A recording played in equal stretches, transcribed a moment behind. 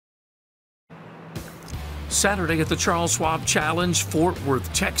Saturday at the Charles Schwab Challenge, Fort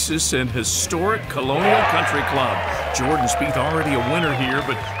Worth, Texas, and historic Colonial Country Club. Jordan Spieth already a winner here,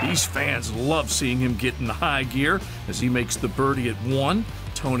 but these fans love seeing him get in the high gear as he makes the birdie at 1.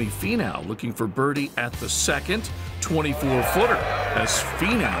 Tony Finau looking for birdie at the second 24-footer as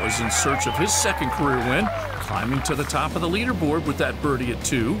Finau is in search of his second career win, climbing to the top of the leaderboard with that birdie at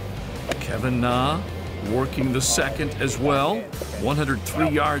 2. Kevin Na working the second as well, 103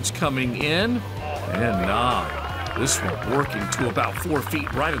 yards coming in. And nah, this one working to about 4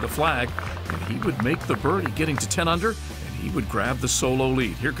 feet right of the flag, and he would make the birdie, getting to 10 under, and he would grab the solo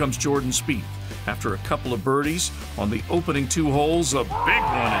lead. Here comes Jordan Spieth. After a couple of birdies on the opening 2 holes, a big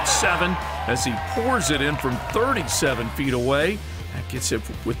one at 7 as he pours it in from 37 feet away. That gets it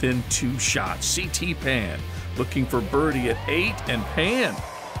within 2 shots. CT Pan looking for birdie at 8, and Pan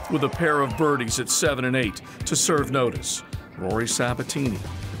with a pair of birdies at 7 and 8 to serve notice. Rory Sabatini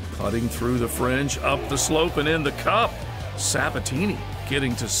putting through the fringe, up the slope, and in the cup. Sabatini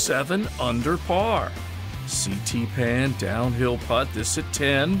getting to 7 under par. CT Pan downhill putt, this at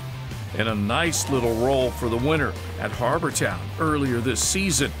 10. And a nice little roll for the winner at Harbor Town earlier this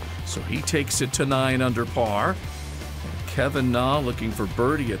season. So he takes it to 9 under par. And Kevin Na looking for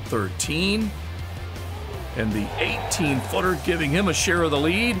birdie at 13. And the 18-footer giving him a share of the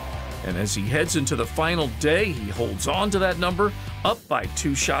lead. And as he heads into the final day, he holds on to that number, up by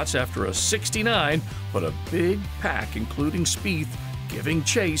 2 shots after a 69, but a big pack, including Spieth, giving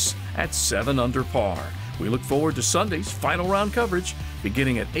chase at 7 under par. We look forward to Sunday's final round coverage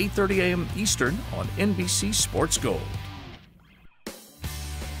beginning at 8:30 a.m. Eastern on NBC Sports Gold.